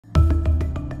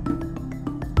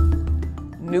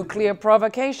Nuclear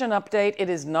provocation update. It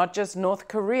is not just North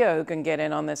Korea who can get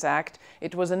in on this act.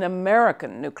 It was an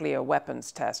American nuclear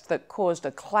weapons test that caused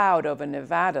a cloud over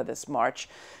Nevada this March,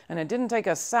 and it didn't take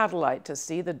a satellite to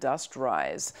see the dust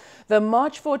rise. The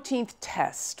March 14th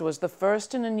test was the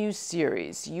first in a new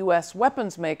series. U.S.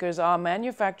 weapons makers are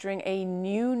manufacturing a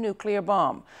new nuclear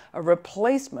bomb, a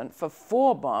replacement for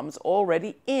 4 bombs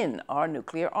already in our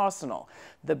nuclear arsenal.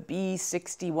 The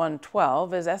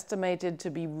B-6112 is estimated to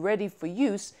be ready for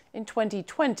use in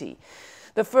 2020.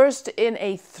 The first in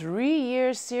a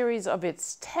 3-year series of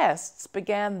its tests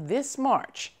began this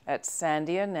March at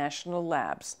Sandia National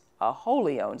Labs, a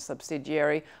wholly owned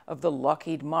subsidiary of the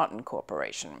Lockheed Martin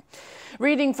Corporation.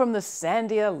 Reading from the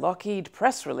Sandia Lockheed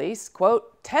press release,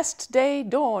 quote, "Test day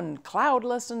dawned,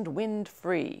 cloudless and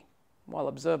wind-free." While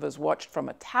observers watched from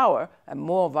a tower and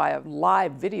more via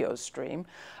live video stream,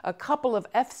 a couple of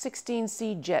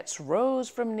F-16C jets rose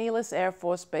from Nellis Air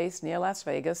Force Base near Las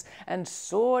Vegas and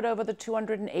soared over the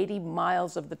 280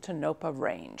 miles of the Tonopah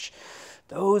Range.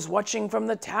 Those watching from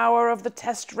the tower of the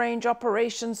Test Range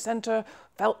Operations Center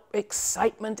felt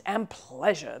excitement and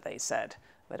pleasure, they said,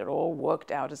 that it all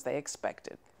worked out as they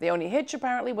expected. The only hitch,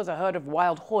 apparently, was a herd of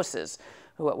wild horses,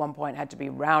 who at one point had to be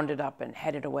rounded up and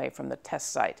headed away from the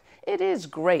test site. It is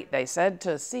great, they said,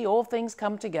 to see all things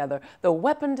come together: the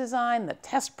weapon design, the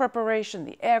test preparation,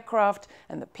 the aircraft,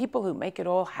 and the people who make it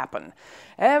all happen.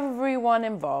 Everyone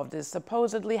involved is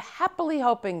supposedly happily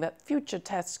hoping that future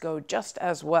tests go just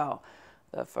as well.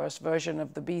 The first version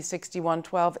of the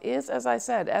B-6112 is, as I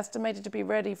said, estimated to be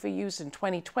ready for use in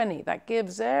 2020. That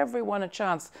gives everyone a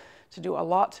chance to do a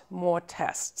lot more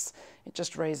tests. It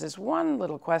just raises one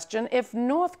little question. If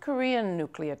North Korean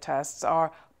nuclear tests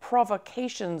are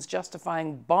provocations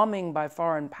justifying bombing by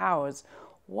foreign powers,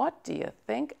 what do you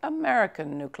think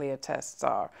American nuclear tests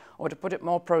are? Or to put it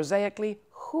more prosaically,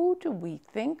 who do we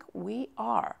think we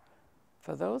are?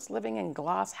 For those living in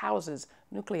glass houses,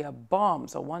 nuclear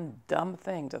bombs are one dumb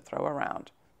thing to throw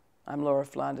around. I'm Laura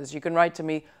Flanders. You can write to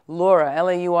me, Laura,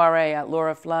 L-A-U-R-A,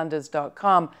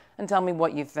 @lauraflanders.com, and tell me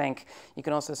what you think. You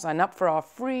can also sign up for our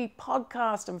free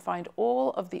podcast and find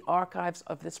all of the archives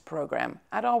of this program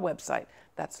at our website.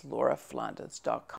 That's lauraflanders.com.